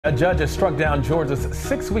A judge has struck down Georgia's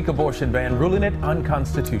 6-week abortion ban, ruling it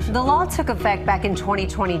unconstitutional. The law took effect back in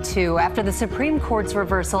 2022 after the Supreme Court's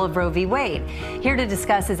reversal of Roe v. Wade. Here to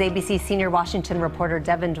discuss is ABC senior Washington reporter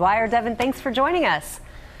Devin Dwyer. Devin, thanks for joining us.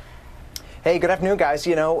 Hey, good afternoon, guys.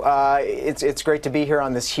 You know, it's great to be here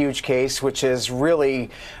on this huge case, which is really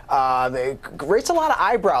raised a lot of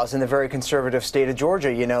eyebrows in the very conservative state of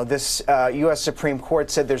Georgia. You know, this U.S. Supreme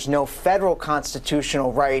Court said there's no federal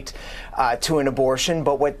constitutional right to an abortion,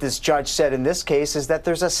 but what this judge said in this case is that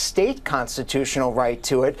there's a state constitutional right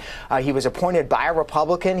to it. He was appointed by a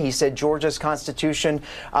Republican. He said Georgia's constitution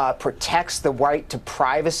protects the right to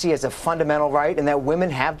privacy as a fundamental right, and that women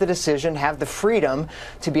have the decision, have the freedom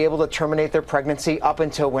to be able to terminate their pregnancy up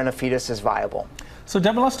until when a fetus is viable. So,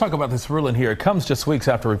 Devin, let's talk about this ruling here. It comes just weeks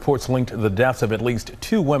after reports linked the deaths of at least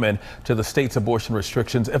 2 women to the state's abortion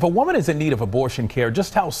restrictions. If a woman is in need of abortion care,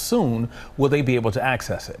 just how soon will they be able to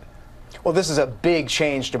access it? Well, this is a big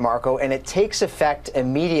change, DeMarco, and it takes effect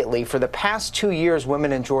immediately. For the past 2 years,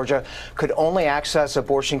 women in Georgia could only access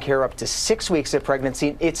abortion care up to 6 weeks of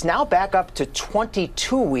pregnancy. It's now back up to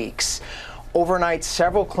 22 weeks. Overnight,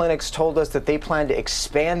 several clinics told us that they plan to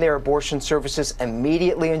expand their abortion services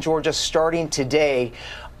immediately in Georgia, starting today,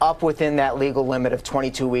 up within that legal limit of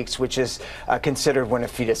 22 weeks, which is considered when a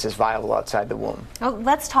fetus is viable outside the womb. Well,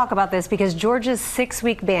 let's talk about this because Georgia's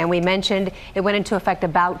 6-week ban, we mentioned it went into effect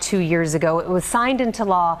about 2 years ago. It was signed into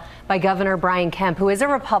law by Governor Brian Kemp, who is a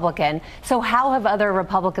Republican. So how have other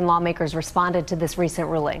Republican lawmakers responded to this recent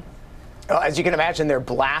ruling? As you can imagine, they're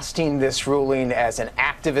blasting this ruling as an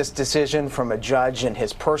activist decision from a judge and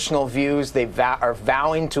his personal views. They are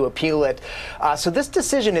vowing to appeal it. So this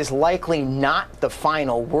decision is likely not the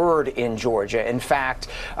final word in Georgia. In fact,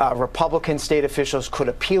 Republican state officials could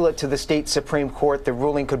appeal it to the state Supreme Court. The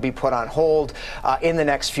ruling could be put on hold in the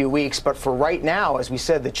next few weeks. But for right now, as we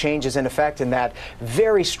said, the change is in effect, and that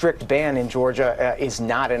very strict ban in Georgia is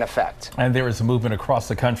not in effect. And there is a movement across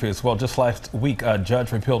the country as well. Just last week, a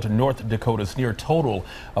judge repealed North Dakota's near total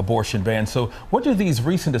abortion ban. So what do these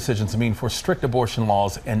recent decisions mean for strict abortion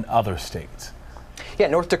laws in other states? Yeah,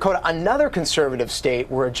 North Dakota, another conservative state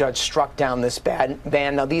where a judge struck down this ban.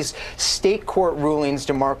 Now, these state court rulings,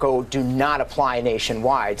 DeMarco, do not apply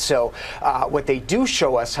nationwide. So what they do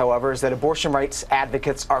show us, however, is that abortion rights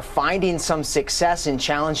advocates are finding some success in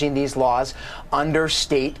challenging these laws under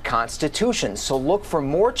state constitutions. So look for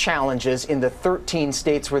more challenges in the 13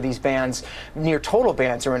 states where these bans, near total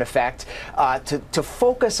bans, are in effect, to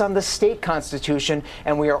focus on the state constitution.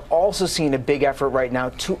 And we are also seeing a big effort right now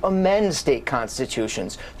to amend state constitutions,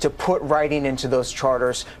 to put writing into those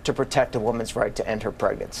charters to protect a woman's right to end her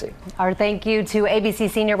pregnancy. Our thank you to ABC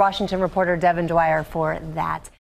senior Washington reporter Devin Dwyer for that.